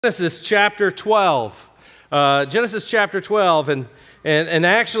Genesis chapter 12. Genesis chapter 12, and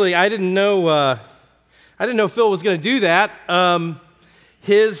actually I didn't know Phil was going to do that.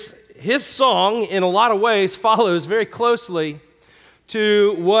 His song, in a lot of ways, follows very closely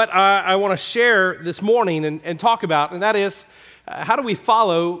to what I want to share this morning and talk about, and that is, how do we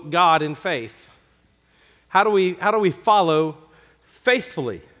follow God in faith? How do we follow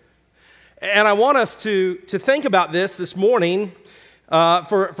faithfully? And I want us to think about this morning.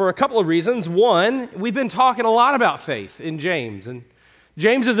 For a couple of reasons. One, we've been talking a lot about faith in James, and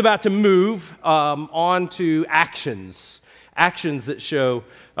James is about to move on to actions that show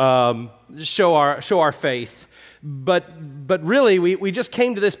our faith. But really, we just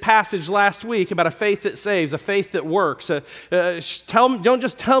came to this passage last week about a faith that saves, a faith that works. Don't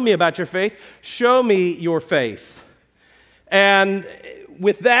just tell me about your faith, show me your faith. And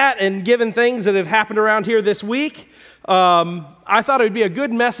with that, and given things that have happened around here this week, I thought it would be a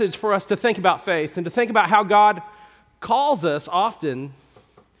good message for us to think about faith and to think about how God calls us often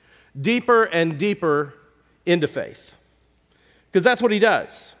deeper and deeper into faith. Because that's what he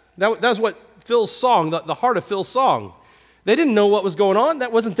does. That's what Phil's song, the heart of Phil's song. They didn't know what was going on.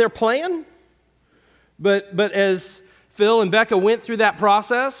 That wasn't their plan. But as Phil and Becca went through that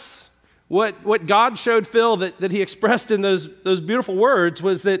process, what God showed Phil that he expressed in those beautiful words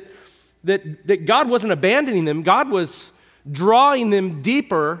was that God wasn't abandoning them. God was drawing them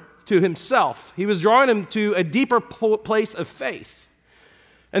deeper to himself. He was drawing them to a deeper place of faith.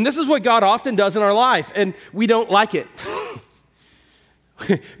 And this is what God often does in our life, and we don't like it.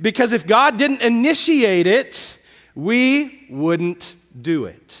 Because if God didn't initiate it, we wouldn't do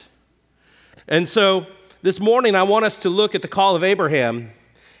it. And so this morning I want us to look at the call of Abraham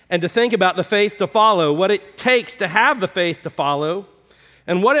and to think about the faith to follow, what it takes to have the faith to follow,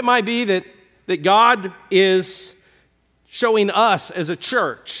 and what it might be that God is showing us as a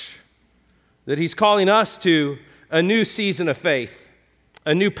church, that he's calling us to a new season of faith,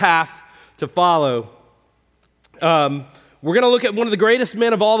 a new path to follow. We're going to look at one of the greatest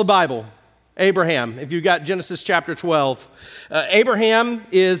men of all the Bible, Abraham, if you've got Genesis chapter 12. Abraham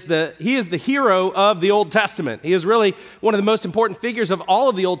is the hero of the Old Testament. He is really one of the most important figures of all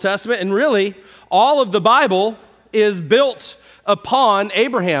of the Old Testament, and really all of the Bible is built upon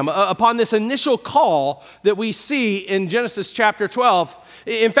Abraham, upon this initial call that we see in Genesis chapter 12.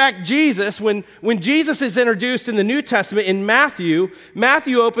 In fact, Jesus, when Jesus is introduced in the New Testament in Matthew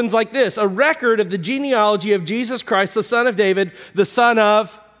opens like this: a record of the genealogy of Jesus Christ, the son of David, the son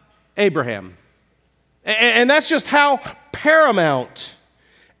of Abraham. And that's just how paramount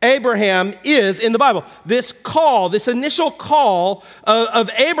Abraham is in the Bible. This call, this initial call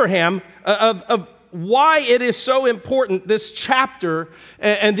of Abraham, of why it is so important, this chapter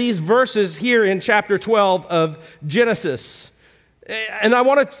and these verses here in chapter 12 of Genesis. And I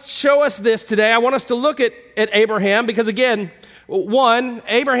want to show us this today. I want us to look at Abraham because, again, one,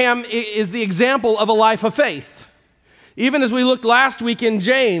 Abraham is the example of a life of faith. Even as we looked last week in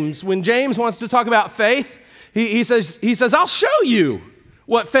James, when James wants to talk about faith, he says, I'll show you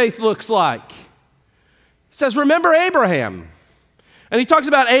what faith looks like. He says, remember Abraham. And he talks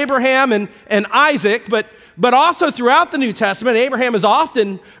about Abraham and Isaac, but also throughout the New Testament, Abraham is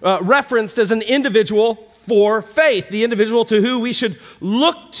often referenced as an individual for faith, the individual to who we should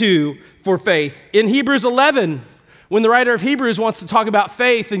look to for faith. In Hebrews 11, when the writer of Hebrews wants to talk about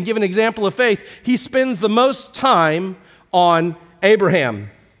faith and give an example of faith, he spends the most time on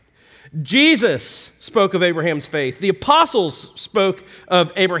Abraham. Jesus spoke of Abraham's faith. The apostles spoke of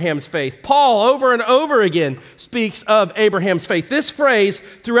Abraham's faith. Paul, over and over again, speaks of Abraham's faith. This phrase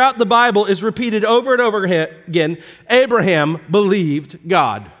throughout the Bible is repeated over and over again. Abraham believed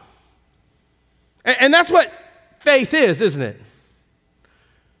God. And that's what faith is, isn't it?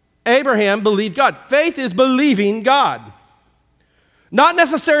 Abraham believed God. Faith is believing God. Not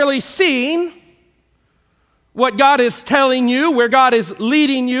necessarily seeing what God is telling you, where God is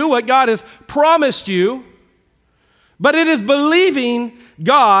leading you, what God has promised you, but it is believing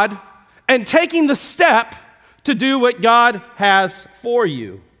God and taking the step to do what God has for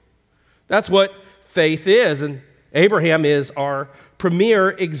you. That's what faith is, and Abraham is our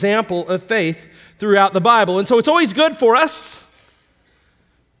premier example of faith throughout the Bible. And so it's always good for us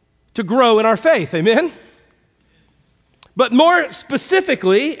to grow in our faith, amen? But more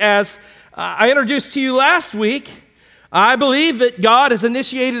specifically, as I introduced to you last week, I believe that God has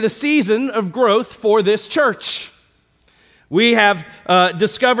initiated a season of growth for this church. We have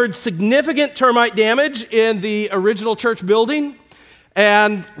discovered significant termite damage in the original church building,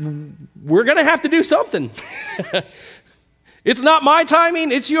 and we're going to have to do something. It's not my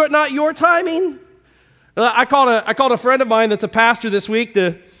timing, it's not your timing. I called a friend of mine that's a pastor this week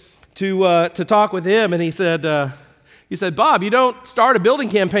to to talk with him, and he said, Bob, you don't start a building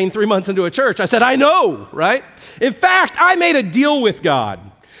campaign 3 months into a church. I said, I know, right? In fact, I made a deal with God.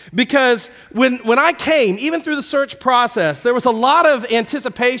 Because when I came, even through the search process, there was a lot of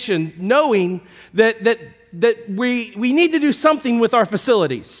anticipation knowing that we need to do something with our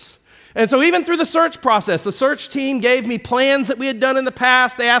facilities. And so even through the search process, the search team gave me plans that we had done in the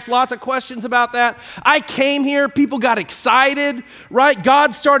past. They asked lots of questions about that. I came here, people got excited, right?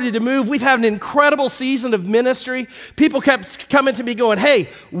 God started to move. We've had an incredible season of ministry. People kept coming to me going, hey,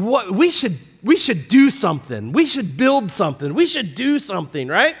 we should do something. We should build something. We should do something,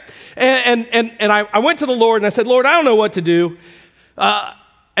 right? And I went to the Lord and I said, Lord, I don't know what to do.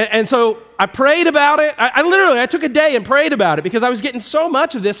 And so I prayed about it. I took a day and prayed about it because I was getting so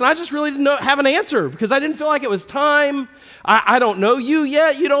much of this and I just really didn't have an answer because I didn't feel like it was time. I don't know you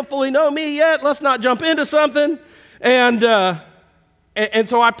yet. You don't fully know me yet. Let's not jump into something. And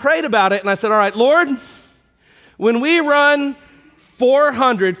so I prayed about it and I said, all right, Lord, when we run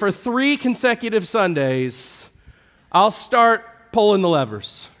 400 for 3 consecutive Sundays, I'll start pulling the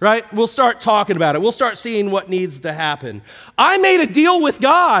levers, right? We'll start talking about it. We'll start seeing what needs to happen. I made a deal with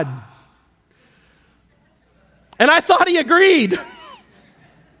God, and I thought he agreed.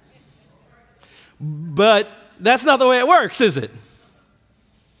 But that's not the way it works, is it?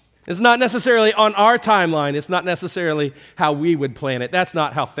 It's not necessarily on our timeline. It's not necessarily how we would plan it. That's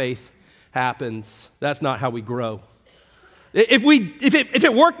not how faith happens. That's not how we grow. If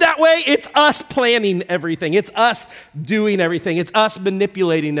it worked that way, it's us planning everything. It's us doing everything. It's us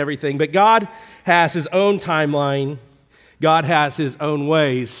manipulating everything. But God has his own timeline. God has his own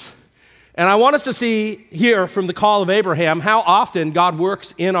ways. And I want us to see here from the call of Abraham how often God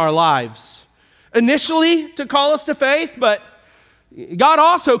works in our lives. Initially to call us to faith, but God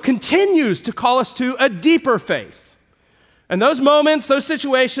also continues to call us to a deeper faith. And those moments, those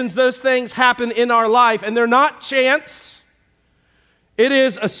situations, those things happen in our life, and they're not chance. It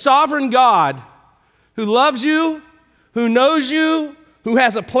is a sovereign God who loves you, who knows you, who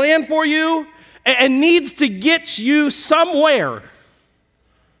has a plan for you, and needs to get you somewhere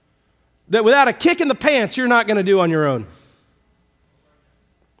that without a kick in the pants, you're not going to do on your own.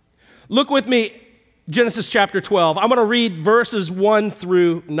 Look with me, Genesis chapter 12. I'm going to read verses 1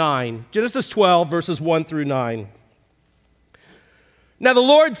 through 9. Genesis 12, verses 1 through 9. Now the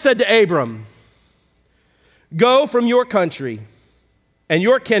Lord said to Abram, "Go from your country and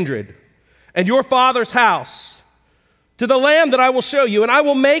your kindred, and your father's house, to the land that I will show you, and I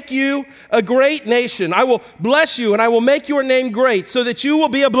will make you a great nation. I will bless you, and I will make your name great, so that you will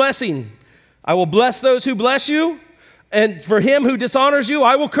be a blessing. I will bless those who bless you, and for him who dishonors you,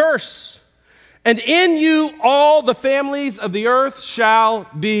 I will curse. And in you all the families of the earth shall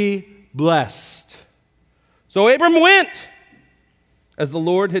be blessed." So Abram went, as the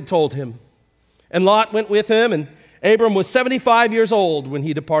Lord had told him, and Lot went with him, and Abram was 75 years old when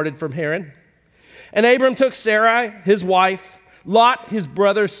he departed from Haran. And Abram took Sarai, his wife, Lot, his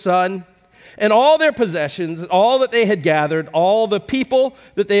brother's son, and all their possessions, all that they had gathered, all the people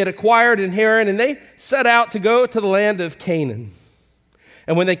that they had acquired in Haran, and they set out to go to the land of Canaan.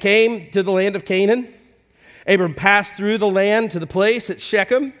 And when they came to the land of Canaan, Abram passed through the land to the place at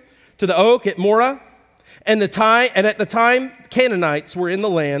Shechem, to the oak at Morah, and at the time Canaanites were in the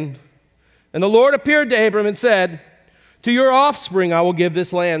land. And the Lord appeared to Abram and said, "To your offspring I will give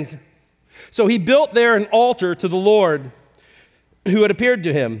this land." So he built there an altar to the Lord who had appeared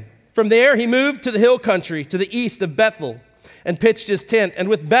to him. From there he moved to the hill country to the east of Bethel and pitched his tent, and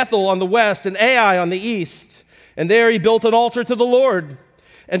with Bethel on the west and Ai on the east. And there he built an altar to the Lord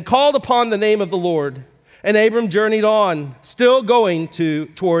and called upon the name of the Lord. And Abram journeyed on, still going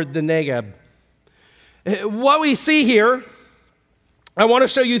toward the Negeb. What we see here, I want to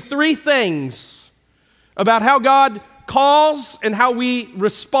show you 3 things about how God calls and how we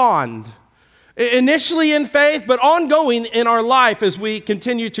respond. Initially in faith, but ongoing in our life as we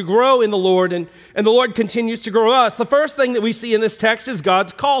continue to grow in the Lord and the Lord continues to grow us. The first thing that we see in this text is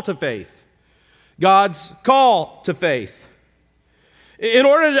God's call to faith. God's call to faith. In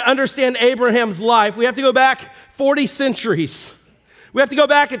order to understand Abraham's life, we have to go back 40 centuries. We have to go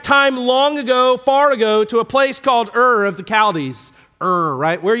back a time long ago, far ago, to a place called Ur of the Chaldees. Ur,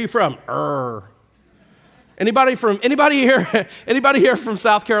 right? Where are you from? Ur. Anybody here from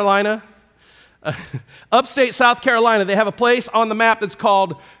South Carolina? Upstate South Carolina, they have a place on the map that's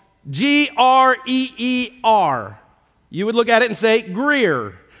called Greer. You would look at it and say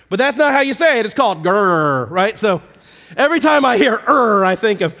Greer, but that's not how you say it. It's called Grr, right? So every time I hear Ur, I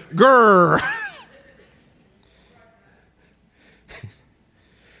think of Grr.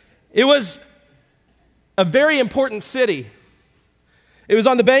 It was a very important city. It was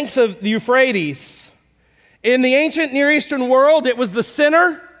on the banks of the Euphrates. In the ancient Near Eastern world, it was the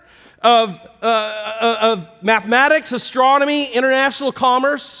center of mathematics, astronomy, international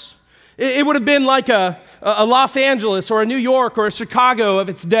commerce. It would have been like a Los Angeles or a New York or a Chicago of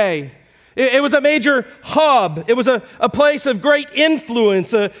its day. It was a major hub. It was a place of great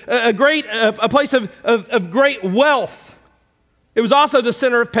influence, a place of great wealth. It was also the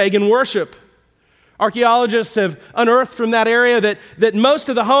center of pagan worship. Archaeologists have unearthed from that area that most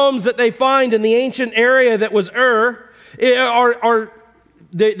of the homes that they find in the ancient area that was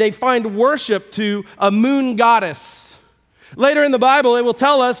they find worship to a moon goddess. Later in the Bible, it will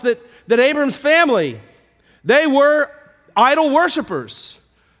tell us that Abram's family, they were idol worshipers.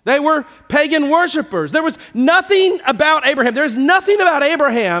 They were pagan worshipers. There was nothing about Abraham. There's nothing about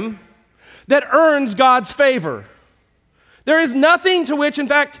Abraham that earns God's favor. There is nothing to which, in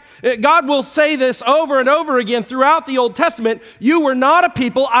fact, God will say this over and over again throughout the Old Testament. You were not a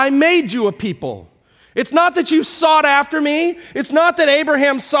people, I made you a people. It's not that you sought after me. It's not that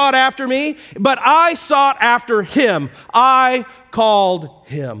Abraham sought after me, but I sought after him. I called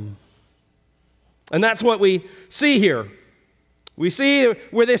him. And that's what we see here. We see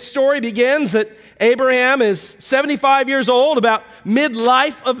where this story begins that Abraham is 75 years old, about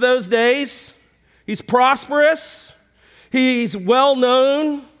midlife of those days. He's prosperous. He's well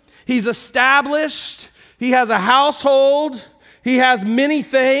known. He's established. He has a household. He has many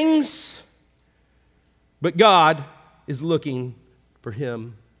things. But God is looking for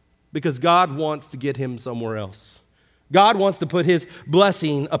him because God wants to get him somewhere else. God wants to put his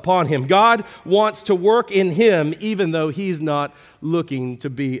blessing upon him. God wants to work in him even though he's not looking to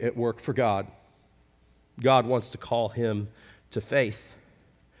be at work for God. God wants to call him to faith.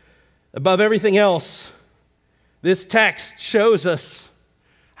 Above everything else, this text shows us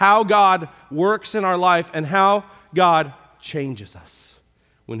how God works in our life and how God changes us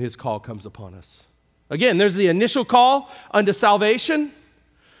when his call comes upon us. Again, there's the initial call unto salvation,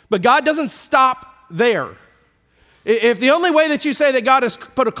 but God doesn't stop there. If the only way that you say that God has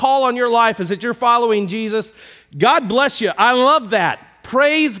put a call on your life is that you're following Jesus, God bless you. I love that.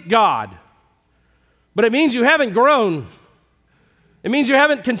 Praise God. But it means you haven't grown. It means you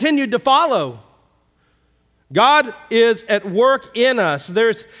haven't continued to follow. God is at work in us.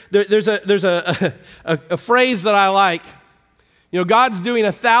 There's a phrase that I like. You know, God's doing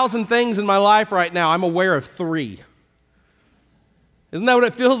 1,000 things in my life right now. I'm aware of 3. Isn't that what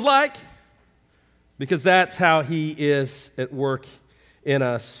it feels like? Because that's how he is at work in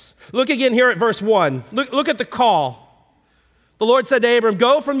us. Look again here at verse 1. Look at the call. The Lord said to Abram,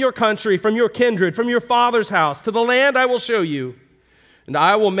 "Go from your country, from your kindred, from your father's house, to the land I will show you, and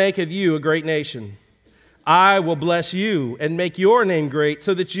I will make of you a great nation. I will bless you and make your name great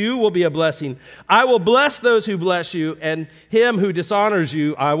so that you will be a blessing. I will bless those who bless you, and him who dishonors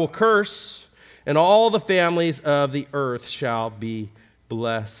you I will curse, and all the families of the earth shall be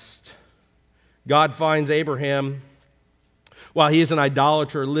blessed." God finds Abraham while he is an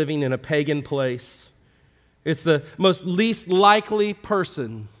idolater living in a pagan place. It's the most least likely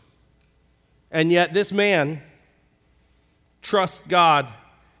person. And yet this man trusts God.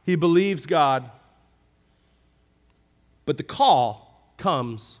 He believes God. But the call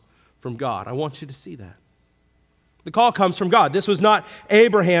comes from God. I want you to see that. The call comes from God. This was not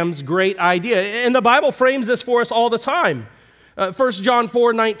Abraham's great idea. And the Bible frames this for us all the time. 1 John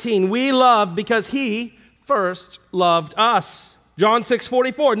 4:19, we love because he first loved us. John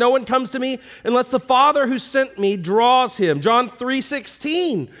 6:44, no one comes to me unless the Father who sent me draws him. John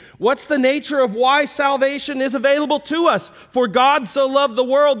 3:16, what's the nature of why salvation is available to us? For God so loved the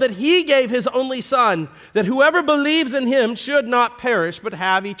world that he gave his only Son, that whoever believes in him should not perish but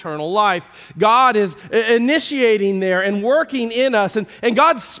have eternal life. God is initiating there and working in us, and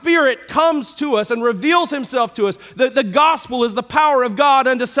God's Spirit comes to us and reveals himself to us. The gospel is the power of God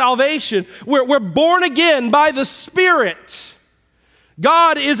unto salvation. We're born again by the Spirit.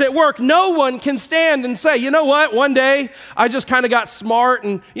 God is at work. No one can stand and say, you know what, one day I just kind of got smart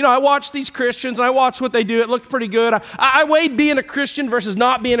and, I watched these Christians and I watched what they do. It looked pretty good. I weighed being a Christian versus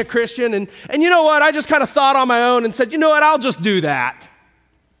not being a Christian. And you know what, I just kind of thought on my own and said, you know what, I'll just do that.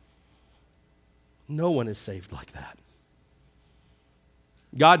 No one is saved like that.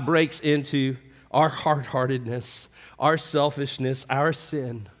 God breaks into our hard-heartedness, our selfishness, our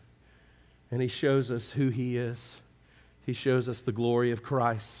sin, and he shows us who he is. He shows us the glory of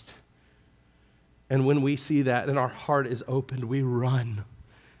Christ. And when we see that and our heart is opened, we run.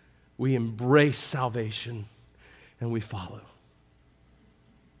 We embrace salvation and we follow.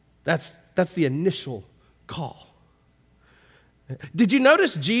 That's the initial call. Did you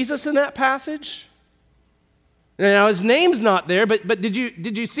notice Jesus in that passage? Now, his name's not there, but did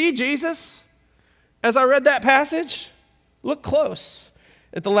you see Jesus as I read that passage? Look close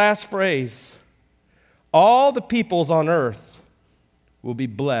at the last phrase. All the peoples on earth will be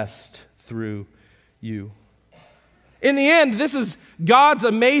blessed through you. In the end, this is God's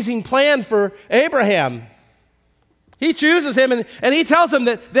amazing plan for Abraham. He chooses him and he tells him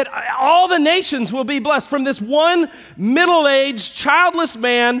that all the nations will be blessed from this one middle-aged, childless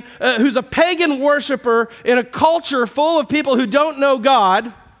man who's a pagan worshiper in a culture full of people who don't know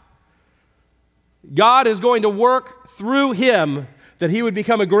God. God is going to work through him that he would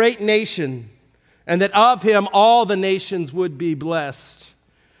become a great nation and that of him all the nations would be blessed.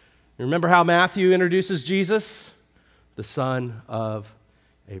 You remember how Matthew introduces Jesus? The son of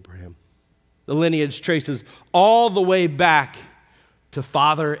Abraham. The lineage traces all the way back to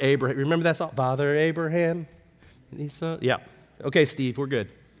Father Abraham. Remember that song? Father Abraham. Yeah. Okay, Steve, we're good.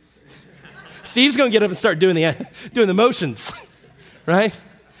 Steve's going to get up and start doing the motions, right?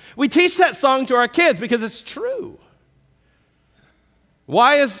 We teach that song to our kids because it's true.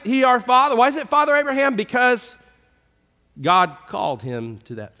 Why is he our father? Why is it Father Abraham? Because God called him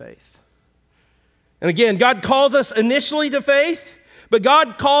to that faith. And again, God calls us initially to faith, but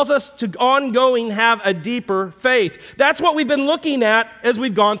God calls us to ongoing have a deeper faith. That's what we've been looking at as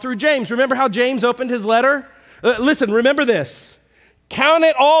we've gone through James. Remember how James opened his letter? Listen, remember this. Count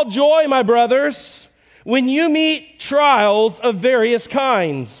it all joy, my brothers, when you meet trials of various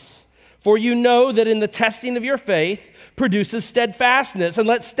kinds. For you know that in the testing of your faith produces steadfastness. And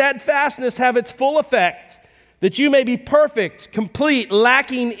let steadfastness have its full effect, that you may be perfect, complete,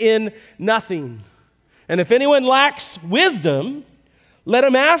 lacking in nothing. And if anyone lacks wisdom, let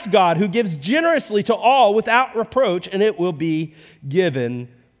him ask God, who gives generously to all without reproach, and it will be given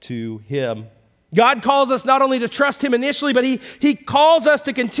to him. God calls us not only to trust him initially, but he calls us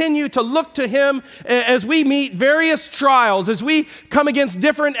to continue to look to him as we meet various trials, as we come against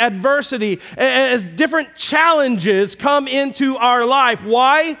different adversity, as different challenges come into our life.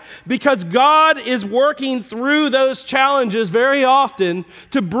 Why? Because God is working through those challenges very often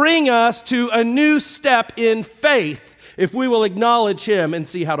to bring us to a new step in faith if we will acknowledge him and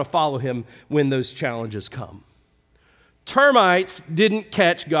see how to follow him when those challenges come. Termites didn't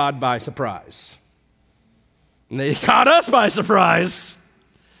catch God by surprise. And they caught us by surprise.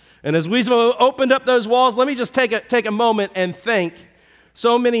 And as we opened up those walls, let me just take a moment and thank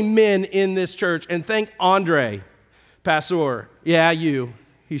so many men in this church and thank Andre Passor. Yeah, you.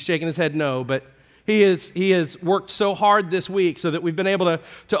 He's shaking his head no, but he has worked so hard this week so that we've been able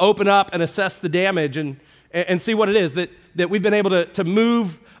to open up and assess the damage and see what it is, that we've been able to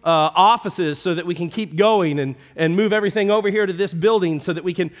move offices so that we can keep going and move everything over here to this building so that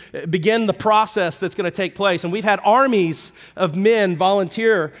we can begin the process that's going to take place. And we've had armies of men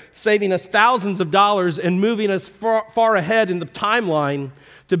volunteer, saving us thousands of dollars and moving us far ahead in the timeline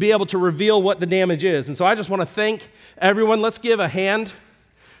to be able to reveal what the damage is. And so I just want to thank everyone. Let's give a hand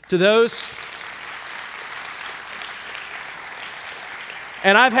to those.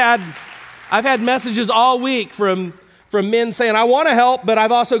 And I've had messages all week from men saying, I want to help, but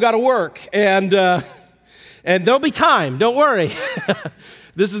I've also got to work. And there'll be time, don't worry.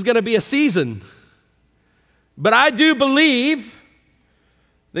 This is going to be a season. But I do believe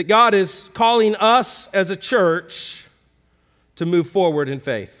that God is calling us as a church to move forward in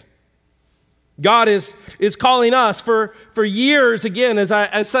faith. God is calling us for years, again, as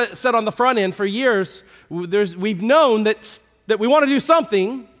I said on the front end, for years, we've known that we want to do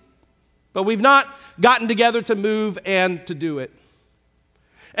something, but we've not gotten together to move and to do it.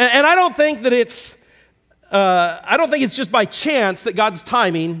 And I don't think that it's just by chance that God's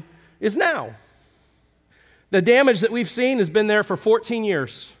timing is now. The damage that we've seen has been there for 14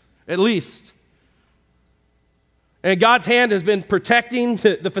 years, at least. And God's hand has been protecting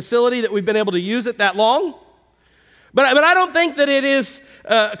the facility that we've been able to use it that long. But I don't think that it is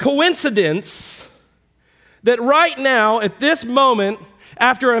a coincidence that right now, at this moment,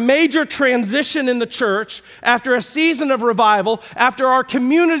 after a major transition in the church, after a season of revival, after our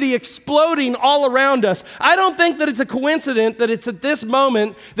community exploding all around us, I don't think that it's a coincidence that it's at this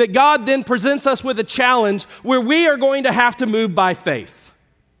moment that God then presents us with a challenge where we are going to have to move by faith.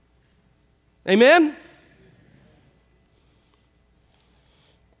 Amen?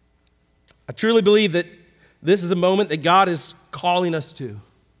 I truly believe that this is a moment that God is calling us to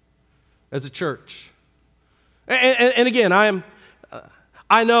as a church. And again,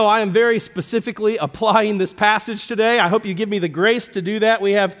 I know I am very specifically applying this passage today. I hope you give me the grace to do that.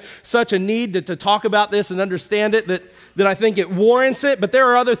 We have such a need to talk about this and understand it that I think it warrants it. But there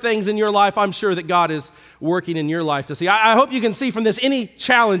are other things in your life I'm sure that God is working in your life to see. I hope you can see from this any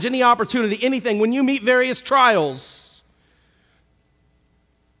challenge, any opportunity, anything. When you meet various trials,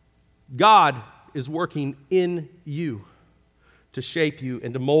 God is working in you to shape you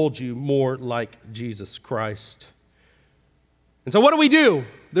and to mold you more like Jesus Christ. And so what do?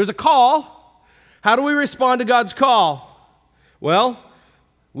 There's a call. How do we respond to God's call? Well,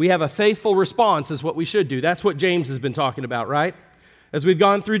 we have a faithful response is what we should do. That's what James has been talking about, right? As we've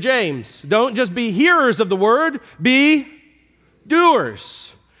gone through James. Don't just be hearers of the word, be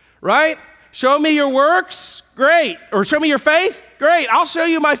doers, right? Show me your works, great. Or show me your faith, great. I'll show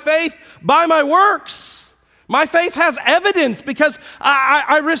you my faith by my works. My faith has evidence because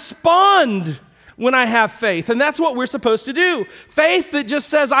I respond when I have faith. And that's what we're supposed to do. Faith that just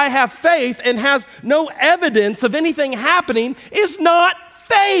says I have faith and has no evidence of anything happening is not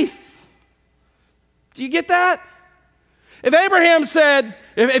faith. Do you get that? If Abraham said,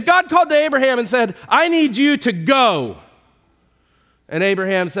 if God called to Abraham and said, I need you to go, and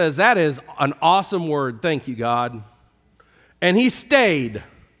Abraham says, that is an awesome word, thank you, God, and he stayed,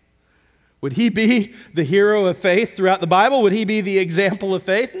 would he be the hero of faith throughout the Bible? Would he be the example of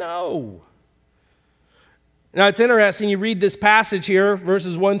faith? No. Now, it's interesting, you read this passage here,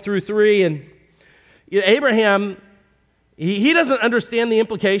 verses 1 through 3, and Abraham, he doesn't understand the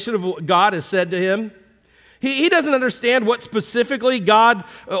implication of what God has said to him. He doesn't understand what specifically God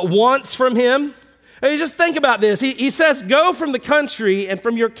wants from him. And you just think about this. He says, go from the country and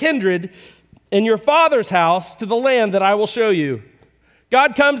from your kindred and your father's house to the land that I will show you.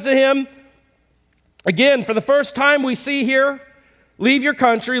 God comes to him, again, for the first time we see here, leave your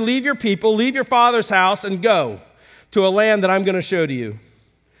country, leave your people, leave your father's house, and go to a land that I'm going to show to you.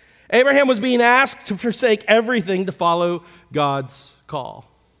 Abraham was being asked to forsake everything to follow God's call.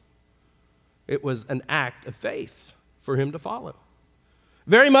 It was an act of faith for him to follow.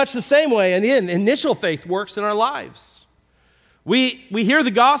 Very much the same way, and initial faith works in our lives. We hear the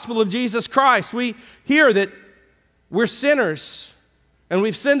gospel of Jesus Christ. We hear that we're sinners and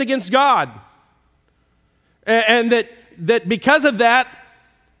we've sinned against God. And that because of that,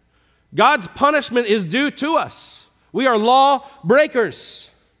 God's punishment is due to us. We are law breakers.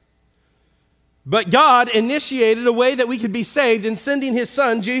 But God initiated a way that we could be saved in sending his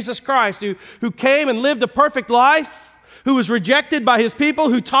son, Jesus Christ, who came and lived a perfect life, who was rejected by his people,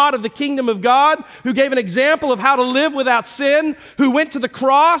 who taught of the kingdom of God, who gave an example of how to live without sin, who went to the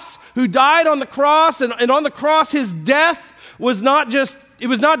cross, who died on the cross, and on the cross his death was not just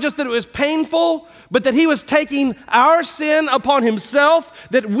that it was painful, but that he was taking our sin upon himself,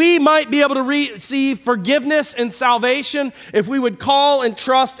 that we might be able to receive forgiveness and salvation if we would call and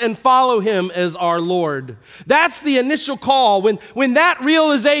trust and follow him as our Lord. That's the initial call. When that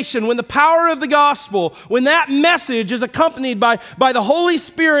realization, when the power of the gospel, when that message is accompanied by the Holy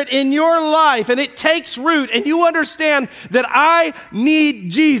Spirit in your life, and it takes root, and you understand that I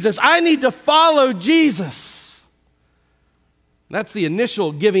need Jesus, I need to follow Jesus. That's the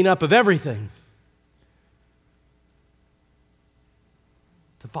initial giving up of everything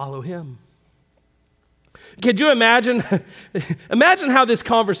to follow him. Could you imagine how this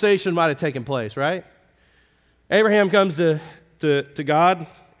conversation might have taken place, right? Abraham comes to God,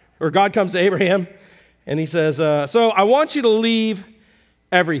 or God comes to Abraham, and he says, so I want you to leave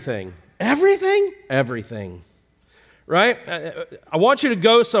everything. Everything? Everything. Right? I want you to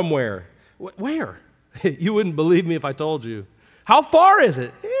go somewhere. Where? You wouldn't believe me if I told you. How far is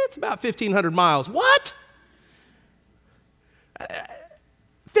it? It's about 1,500 miles. What?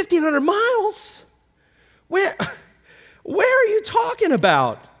 1,500 miles? Where are you talking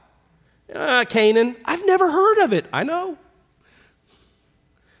about? Canaan. I've never heard of it. I know.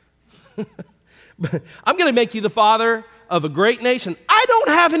 But I'm going to make you the father of a great nation. I don't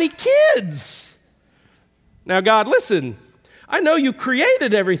have any kids. Now, God, listen. I know you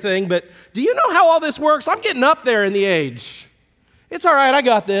created everything, but do you know how all this works? I'm getting up there in the age. It's all right, I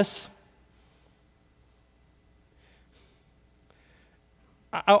got this.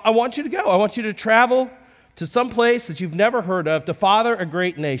 I want you to go. I want you to travel to some place that you've never heard of to father a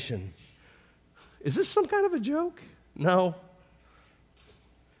great nation. Is this some kind of a joke? No.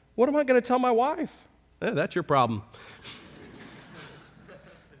 What am I going to tell my wife? That's your problem.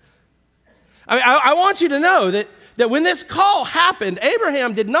 I want you to know that when this call happened,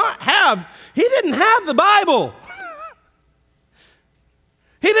 Abraham didn't have the Bible.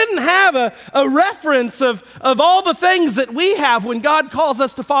 He didn't have a reference of all the things that we have when God calls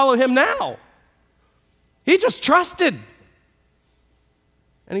us to follow him now. He just trusted.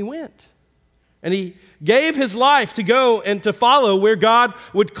 And he went. And he gave his life to go and to follow where God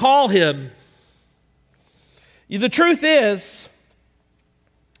would call him. The truth is,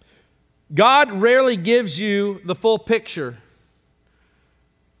 God rarely gives you the full picture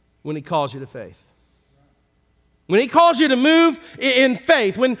when he calls you to faith. When he calls you to move in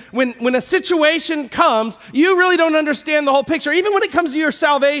faith, when a situation comes, you really don't understand the whole picture. Even when it comes to your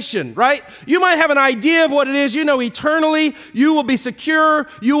salvation, right? You might have an idea of what it is. You know eternally you will be secure,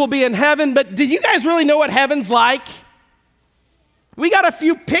 you will be in heaven. But do you guys really know what heaven's like? We got a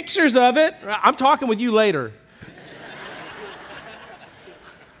few pictures of it. I'm talking with you later.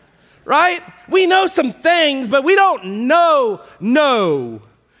 Right? We know some things, but we don't know.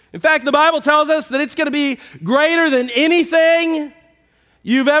 In fact, the Bible tells us that it's going to be greater than anything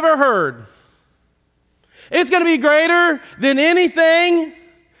you've ever heard. It's going to be greater than anything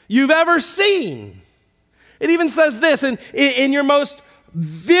you've ever seen. It even says this, in your most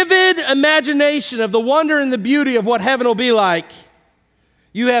vivid imagination of the wonder and the beauty of what heaven will be like,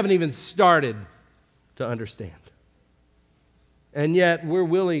 you haven't even started to understand. And yet, we're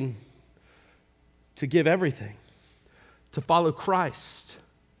willing to give everything, to follow Christ,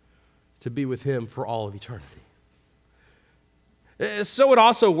 to be with him for all of eternity. So it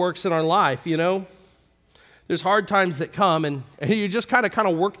also works in our life, you know. There's hard times that come, and you just kind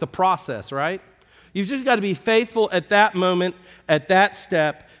of work the process, right? You've just got to be faithful at that moment, at that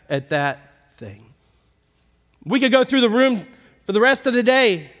step, at that thing. We could go through the room for the rest of the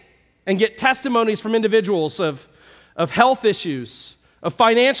day and get testimonies from individuals of health issues, of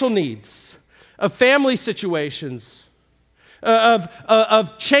financial needs, of family situations,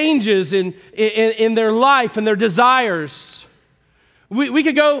 of changes in their life and their desires. We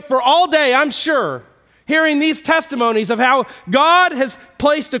could go for all day, I'm sure, hearing these testimonies of how God has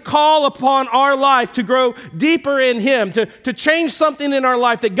placed a call upon our life to grow deeper in him, to change something in our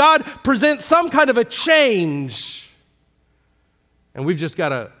life, that God presents some kind of a change. And we've just got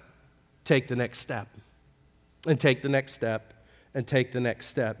to take the next step, and take the next step, and take the next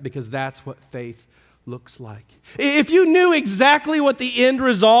step, because that's what faith looks like. If you knew exactly what the end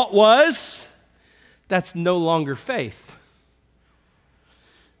result was, that's no longer faith.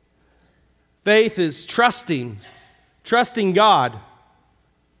 Faith is trusting God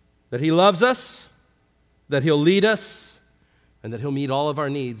that he loves us, that he'll lead us, and that he'll meet all of our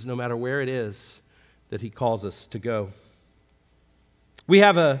needs no matter where it is that he calls us to go. We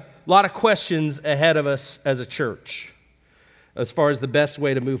have a lot of questions ahead of us as a church as far as the best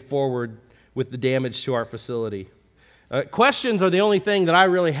way to move forward with the damage to our facility. Questions are the only thing that I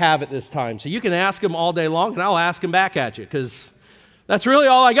really have at this time. So you can ask them all day long, and I'll ask them back at you, because that's really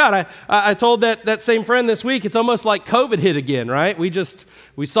all I got. I told that same friend this week, it's almost like COVID hit again, right?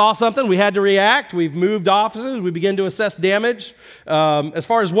 We saw something, we had to react, we've moved offices, we began to assess damage. As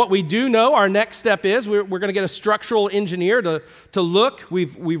far as what we do know, our next step is we're going to get a structural engineer to look.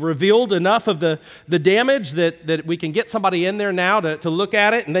 We've revealed enough of the damage that we can get somebody in there now to look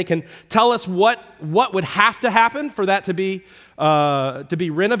at it, and they can tell us what would have to happen for that to be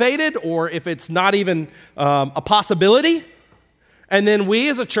renovated, or if it's not even a possibility. And then we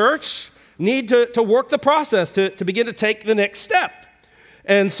as a church need to work the process to begin to take the next step.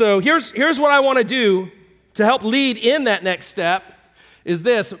 And so here's what I want to do to help lead in that next step is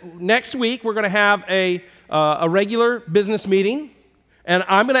this. Next week, we're going to have a regular business meeting, and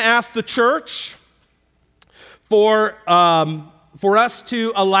I'm going to ask the church for us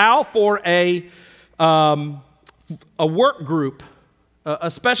to allow for a work group,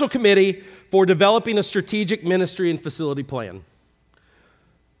 a special committee for developing a strategic ministry and facility plan.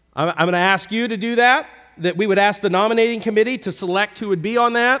 I'm going to ask you to do that we would ask the nominating committee to select who would be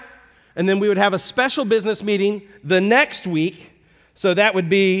on that, and then we would have a special business meeting the next week, so that would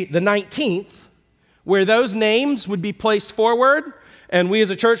be the 19th, where those names would be placed forward, and we as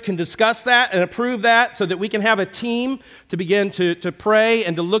a church can discuss that and approve that so that we can have a team to begin to pray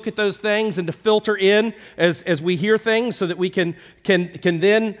and to look at those things and to filter in as we hear things, so that we can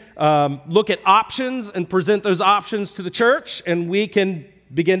then look at options and present those options to the church, and we can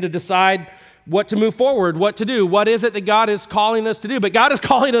begin to decide what to move forward, what to do. What is it that God is calling us to do? But God is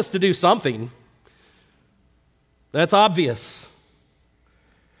calling us to do something. That's obvious.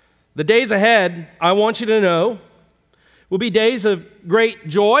 The days ahead, I want you to know, will be days of great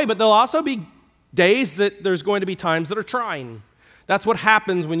joy, but there'll also be days that there's going to be times that are trying. That's what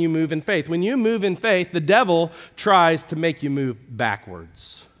happens when you move in faith. When you move in faith, the devil tries to make you move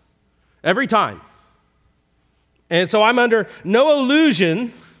backwards. Every time. And so I'm under no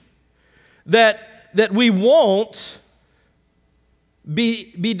illusion that we won't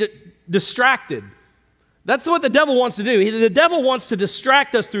be distracted, That's what the devil wants to do. The devil wants to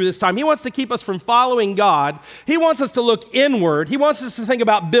distract us through this time. He wants to keep us from following God. He wants us to look inward. He wants us to think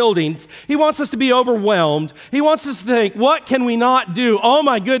about buildings. He wants us to be overwhelmed. He wants us to think, what can we not do? Oh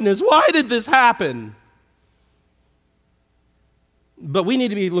my goodness, why did this happen? But we need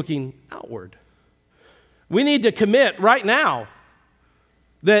to be looking outward. We need to commit right now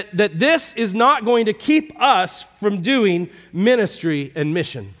that this is not going to keep us from doing ministry and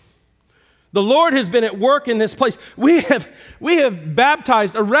mission. The Lord has been at work in this place. We have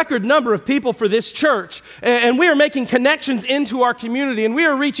baptized a record number of people for this church, and we are making connections into our community, and we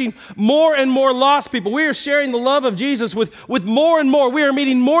are reaching more and more lost people. We are sharing the love of Jesus with more and more. We are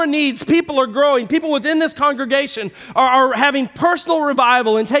meeting more needs. People are growing. People within this congregation are having personal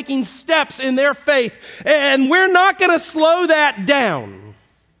revival and taking steps in their faith, and we're not going to slow that down.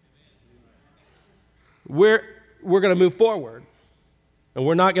 We're going to move forward. And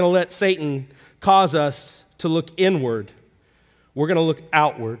we're not going to let Satan cause us to look inward. We're going to look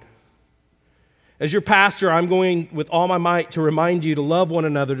outward. As your pastor, I'm going with all my might to remind you to love one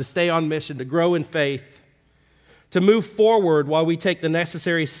another, to stay on mission, to grow in faith, to move forward while we take the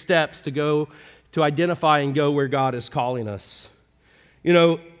necessary steps to go to identify and go where God is calling us. You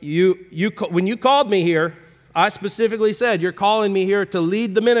know, when you called me here, I specifically said, you're calling me here to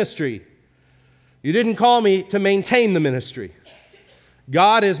lead the ministry. You didn't call me to maintain the ministry.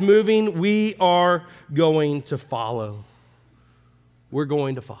 God is moving. We are going to follow. We're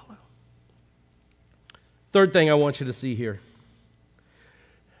going to follow. Third thing I want you to see here.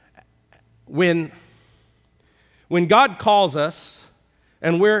 When God calls us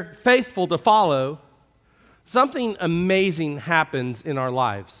and we're faithful to follow, something amazing happens in our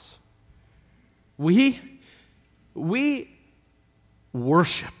lives. We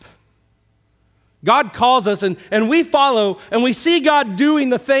worship. God calls us and we follow and we see God doing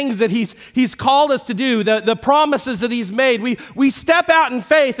the things that He's called us to do, the promises that He's made. We step out in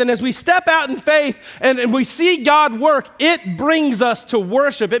faith, and as we step out in faith and we see God work, it brings us to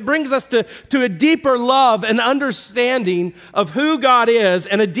worship. It brings us to a deeper love and understanding of who God is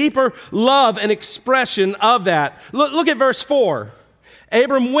and a deeper love and expression of that. Look at verse 4.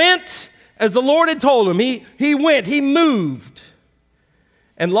 Abram went as the Lord had told him. He went, he moved.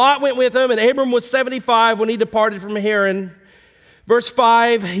 And Lot went with him, and Abram was 75 when he departed from Haran. Verse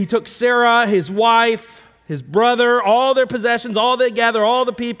 5, he took Sarah, his wife, his brother, all their possessions, all they gathered, all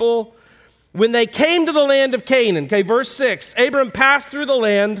the people. When they came to the land of Canaan, okay, verse 6, Abram passed through the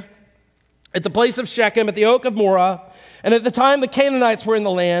land at the place of Shechem, at the oak of Moreh, and at the time the Canaanites were in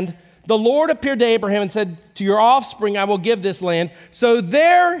the land, the Lord appeared to Abraham and said, to your offspring I will give this land. So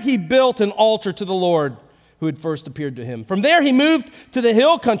there he built an altar to the Lord, who had first appeared to him. From there he moved to the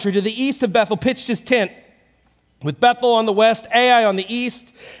hill country to the east of Bethel, pitched his tent with Bethel on the west, Ai on the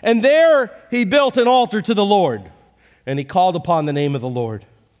east, and there he built an altar to the Lord, and he called upon the name of the Lord.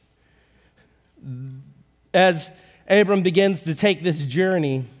 As Abram begins to take this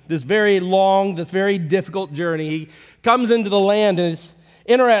journey, this very long, this very difficult journey, he comes into the land, and it's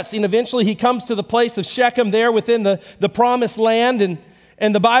interesting. Eventually he comes to the place of Shechem there within the promised land,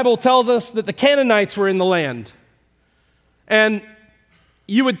 and the Bible tells us that the Canaanites were in the land. And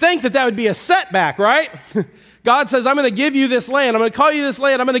you would think that would be a setback, right? God says, I'm going to give you this land. I'm going to call you this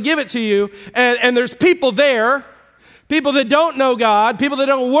land. I'm going to give it to you. And there's people there, people that don't know God, people that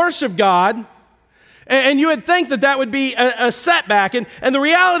don't worship God. And you would think that would be a setback. And the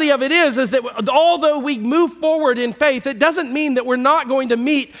reality of it is that although we move forward in faith, it doesn't mean that we're not going to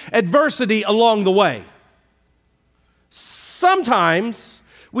meet adversity along the way. Sometimes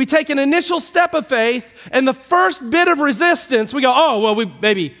we take an initial step of faith, and the first bit of resistance, we go, oh, well,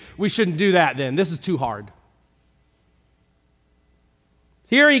 maybe we shouldn't do that then. This is too hard.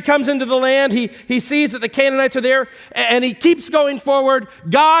 Here he comes into the land. He sees that the Canaanites are there, and he keeps going forward.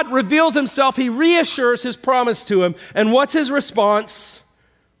 God reveals himself. He reassures his promise to him. And what's his response?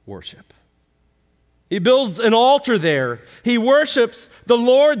 Worship. He builds an altar there. He worships the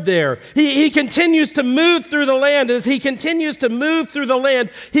Lord there. He continues to move through the land. As he continues to move through the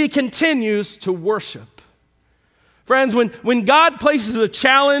land, he continues to worship. Friends, when God places a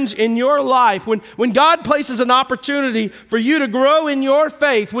challenge in your life, when God places an opportunity for you to grow in your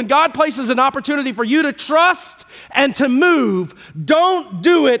faith, when God places an opportunity for you to trust and to move, don't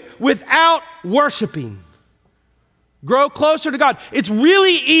do it without worshiping. Grow closer to God. It's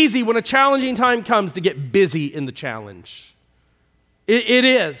really easy when a challenging time comes to get busy in the challenge. It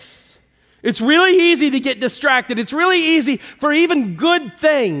is. It's really easy to get distracted. It's really easy for even good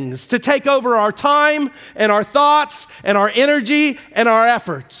things to take over our time and our thoughts and our energy and our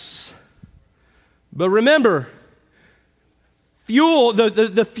efforts. But remember, fuel,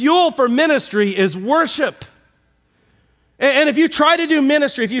 the fuel for ministry is worship. And if you try to do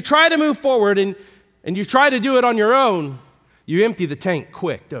ministry, if you try to move forward and you try to do it on your own, you empty the tank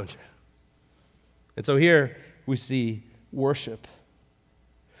quick, don't you? And so here we see worship.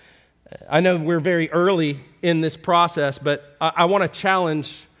 I know we're very early in this process, but I want to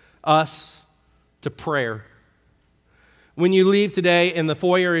challenge us to prayer. When you leave today in the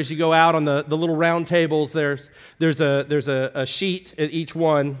foyer, as you go out on the little round tables, there's a sheet at each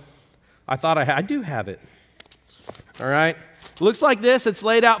one. I do have it. All right? Looks like this. It's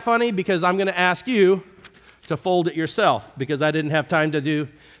laid out funny because I'm going to ask you to fold it yourself because I didn't have time to do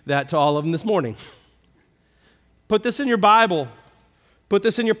that to all of them this morning. Put this in your Bible. Put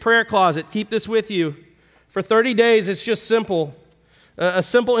this in your prayer closet. Keep this with you. For 30 days, it's just simple. A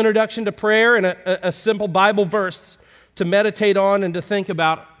simple introduction to prayer and a simple Bible verse to meditate on and to think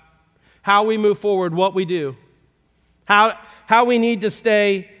about how we move forward, what we do, how we need to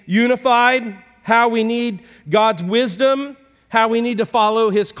stay unified, how we need God's wisdom, how we need to follow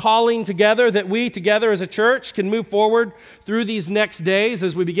His calling together, that we together as a church can move forward through these next days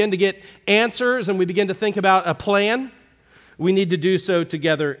as we begin to get answers and we begin to think about a plan. We need to do so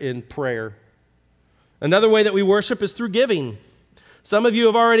together in prayer. Another way that we worship is through giving. Some of you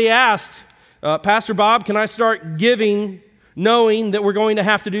have already asked, Pastor Bob, can I start giving knowing that we're going to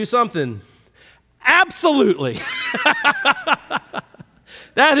have to do something? Absolutely.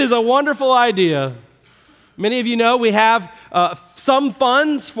 That is a wonderful idea. Many of you know we have some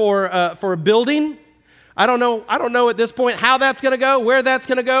funds for a building. I don't know at this point how that's going to go, where that's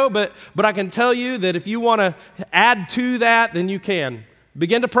going to go, but I can tell you that if you want to add to that, then you can.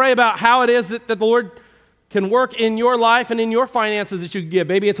 Begin to pray about how it is that the Lord can work in your life and in your finances that you give.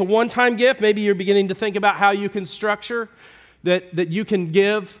 Maybe it's a one-time gift. Maybe you're beginning to think about how you can structure that you can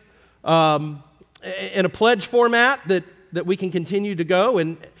give in a pledge format that we can continue to go.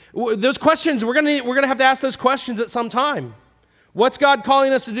 And those questions, we're gonna have to ask those questions at some time. What's God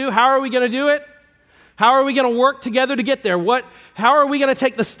calling us to do? How are we going to do it? How are we going to work together to get there? How are we going to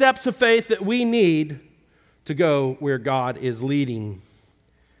take the steps of faith that we need to go where God is leading?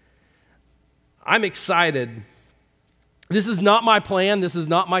 I'm excited. This is not my plan. This is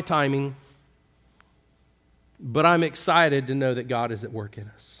not my timing. But I'm excited to know that God is at work in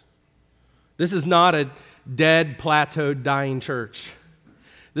us. This is not a dead, plateaued, dying church.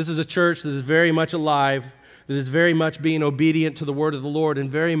 This is a church that is very much alive, that is very much being obedient to the word of the Lord and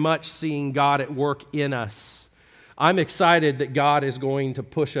very much seeing God at work in us. I'm excited that God is going to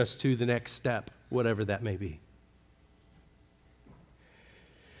push us to the next step, whatever that may be.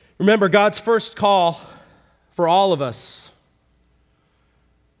 Remember, God's first call for all of us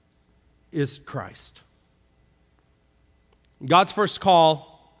is Christ. God's first call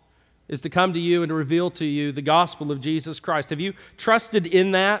is to come to you and to reveal to you the gospel of Jesus Christ. Have you trusted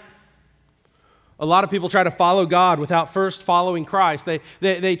in that? A lot of people try to follow God without first following Christ.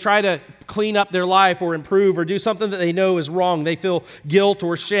 They try to clean up their life or improve or do something that they know is wrong. They feel guilt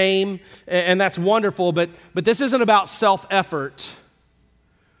or shame, and that's wonderful, but this isn't about self-effort.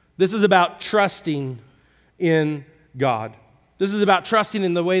 This is about trusting in God. This is about trusting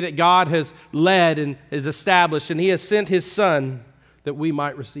in the way that God has led and has established, and He has sent His Son that we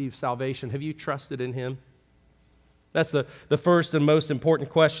might receive salvation. Have you trusted in Him? That's the first and most important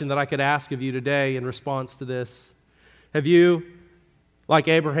question that I could ask of you today in response to this. Have you, like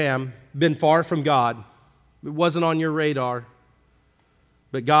Abraham, been far from God? It wasn't on your radar,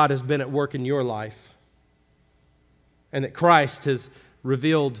 but God has been at work in your life, and that Christ has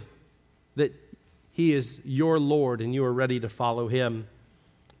revealed that He is your Lord and you are ready to follow Him.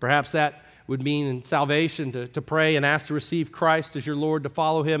 Perhaps that would mean in salvation to pray and ask to receive Christ as your Lord, to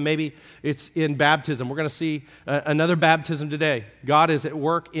follow Him. Maybe it's in baptism. We're going to see another baptism today. God is at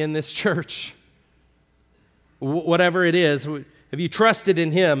work in this church. Whatever it is, have you trusted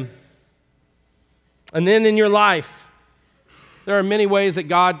in Him? And then in your life, there are many ways that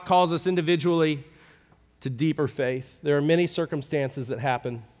God calls us individually to deeper faith. There are many circumstances that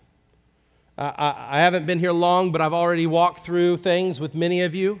happen. I haven't been here long, but I've already walked through things with many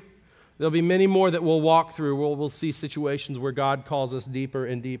of you. There'll be many more that we'll walk through. We'll see situations where God calls us deeper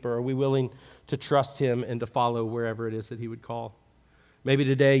and deeper. Are we willing to trust Him and to follow wherever it is that He would call? Maybe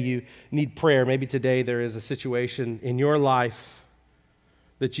today you need prayer. Maybe today there is a situation in your life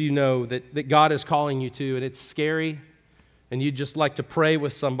that you know that God is calling you to, and it's scary, and you'd just like to pray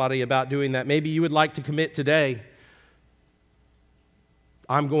with somebody about doing that. Maybe you would like to commit today,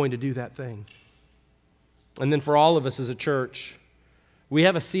 I'm going to do that thing. And then for all of us as a church, we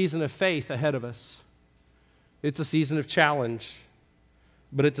have a season of faith ahead of us. It's a season of challenge.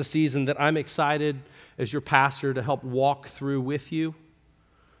 but it's a season that I'm excited as your pastor to help walk through with you,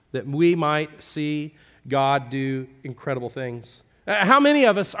 that we might see God do incredible things. How many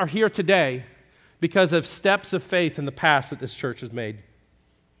of us are here today because of steps of faith in the past that this church has made?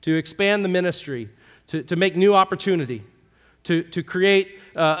 To expand the ministry, to make new opportunity, to create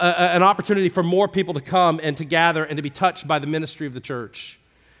an opportunity for more people to come and to gather and to be touched by the ministry of the church.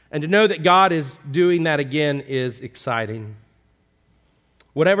 And to know that God is doing that again is exciting.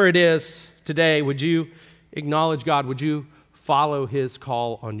 Whatever it is today, would you acknowledge God? Would you follow His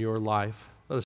call on your life?